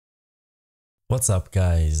What's up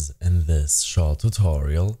guys, in this short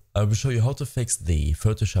tutorial I will show you how to fix the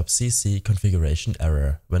Photoshop CC configuration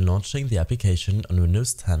error when launching the application on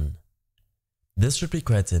Windows 10. This should be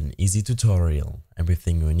quite an easy tutorial.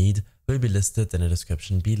 Everything you need will be listed in the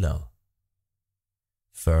description below.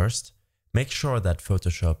 First, make sure that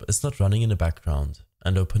Photoshop is not running in the background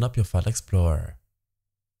and open up your File Explorer.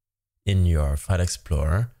 In your File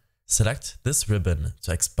Explorer, select this ribbon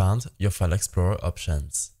to expand your File Explorer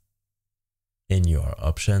options. In your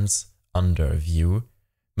options, under View,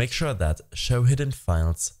 make sure that Show Hidden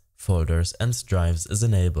Files, Folders and Drives is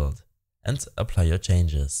enabled and apply your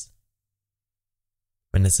changes.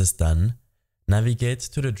 When this is done, navigate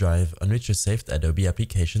to the drive on which you saved Adobe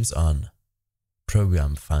applications on.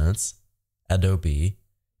 Program Files, Adobe,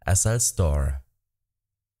 SL Store.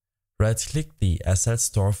 Right-click the SL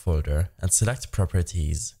Store folder and select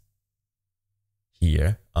Properties.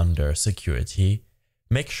 Here, under Security,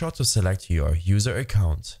 make sure to select your user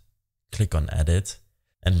account, click on Edit,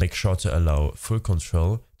 and make sure to allow full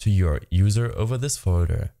control to your user over this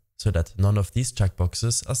folder so that none of these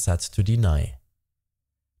checkboxes are set to deny.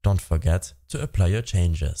 Don't forget to apply your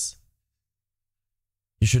changes.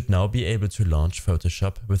 You should now be able to launch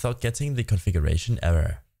Photoshop without getting the configuration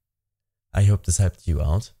error. I hope this helped you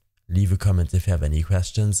out. Leave a comment if you have any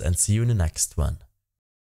questions and see you in the next one.